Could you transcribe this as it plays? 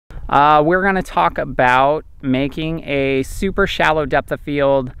We're going to talk about making a super shallow depth of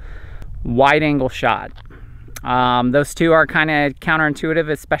field wide angle shot. Those two are kind of counterintuitive,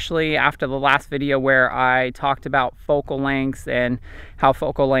 especially after the last video where I talked about focal lengths and how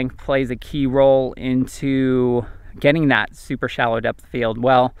focal length plays a key role into getting that super shallow depth of field.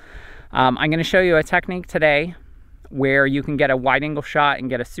 Well, I'm going to show you a technique today where you can get a wide angle shot and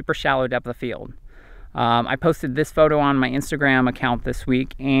get a super shallow depth of field. I posted this photo on my Instagram account this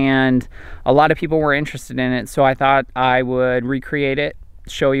week, and a lot of people were interested in it, so I thought I would recreate it,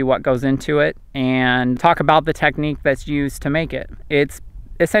 show you what goes into it, and talk about the technique that's used to make it. It's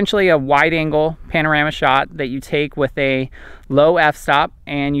essentially a wide angle panorama shot that you take with a low f-stop,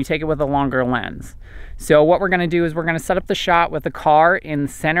 and you take it with a longer lens. So what we're going to do is we're going to set up the shot with the car in the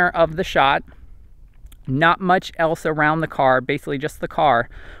center of the shot, not much else around the car, basically just the car.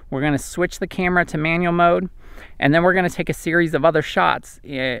 We're going to switch the camera to manual mode, and then we're going to take a series of other shots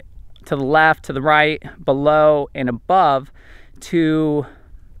to the left, to the right, below, and above to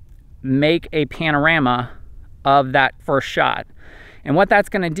make a panorama of that first shot. And what that's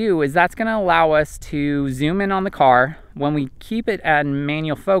going to do is that's going to allow us to zoom in on the car. When we keep it at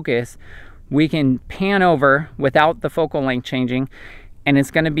manual focus, we can pan over without the focal length changing, and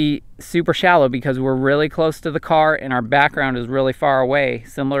it's going to be super shallow because we're really close to the car and our background is really far away,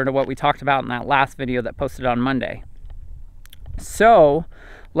 similar to what we talked about in that last video that posted on Monday. So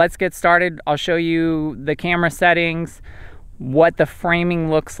let's get started. I'll show you the camera settings, what the framing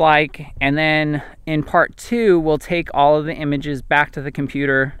looks like, and then in part 2 we'll take all of the images back to the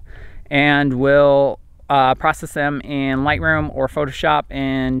computer and we'll process them in Lightroom or Photoshop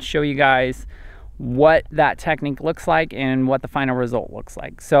and show you guys what that technique looks like and what the final result looks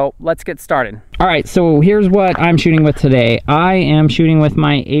like. So let's get started. All right, so here's what I'm shooting with today. I am shooting with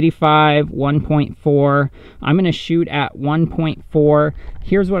my 85 1.4. I'm going to shoot at 1.4.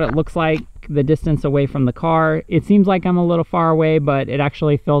 Here's what it looks like, the distance away from the car. It seems like I'm a little far away, but it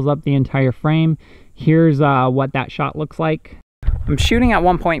actually fills up the entire frame. Here's what that shot looks like. I'm shooting at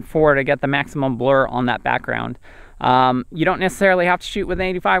 1.4 to get the maximum blur on that background. You don't necessarily have to shoot with an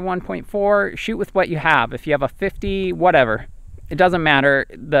 85 1.4. Shoot with what you have. If you have a 50, whatever, it doesn't matter.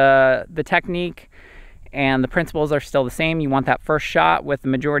 The technique and the principles are still the same. You want that first shot with the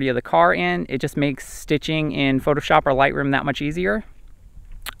majority of the car in. It just makes stitching in Photoshop or Lightroom that much easier.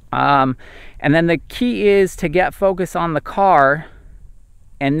 And then the key is to get focus on the car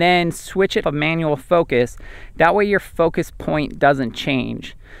and then switch it to manual focus. That way your focus point doesn't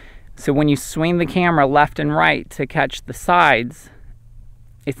change. So when you swing the camera left and right to catch the sides,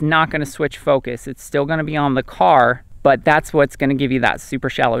 it's not going to switch focus. It's still going to be on the car, but that's what's going to give you that super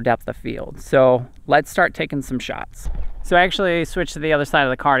shallow depth of field. So let's start taking some shots. So I actually switched to the other side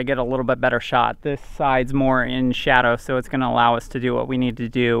of the car to get a little bit better shot. This side's more in shadow, so it's going to allow us to do what we need to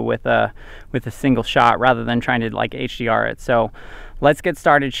do with a single shot rather than trying to like HDR it. So let's get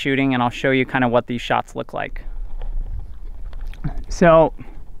started shooting, and I'll show you kind of what these shots look like. So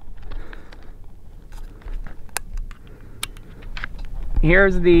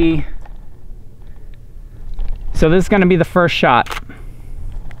here's so this is going to be the first shot.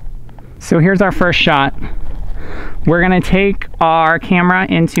 So here's our first shot. We're going to take our camera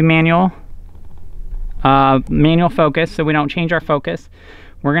into manual focus so we don't change our focus.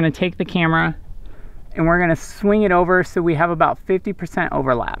 We're going to take the camera and we're going to swing it over so we have about 50%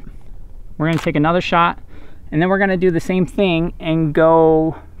 overlap. We're going to take another shot, and then we're going to do the same thing and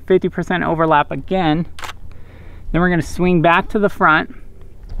go 50% overlap again. Then we're going to swing back to the front,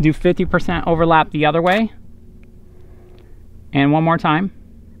 do 50% overlap the other way, and one more time.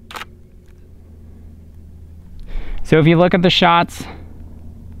 So if you look at the shots,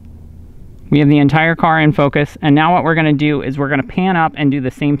 we have the entire car in focus, and now what we're going to do is we're going to pan up and do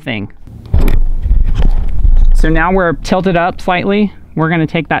the same thing. So now we're tilted up slightly. We're going to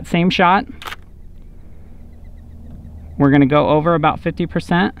take that same shot. We're going to go over about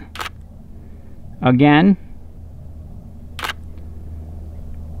 50%. Again.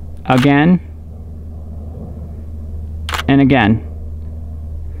 Again. And again.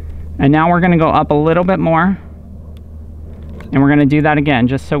 And now we're going to go up a little bit more. And we're going to do that again,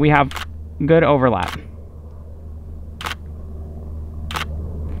 just so we have good overlap.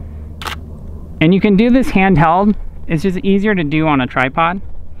 And you can do this handheld. It's just easier to do on a tripod.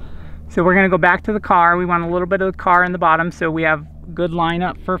 So we're going to go back to the car. We want a little bit of the car in the bottom so we have good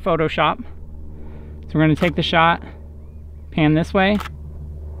lineup for Photoshop. So we're going to take the shot, pan this way.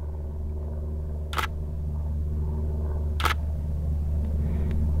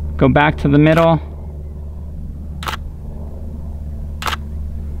 Go back to the middle.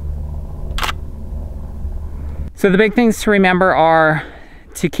 So the big things to remember are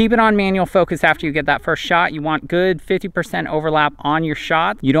To keep it on manual focus after you get that first shot, you want good 50% overlap on your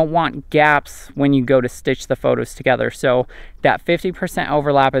shot. You don't want gaps when you go to stitch the photos together. So that 50%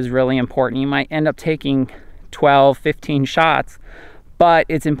 overlap is really important. You might end up taking 12, 15 shots, but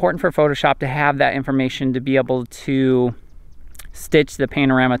it's important for Photoshop to have that information to be able to stitch the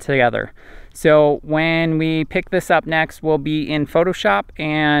panorama together. So when we pick this up next, we'll be in Photoshop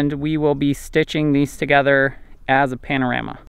and we will be stitching these together as a panorama.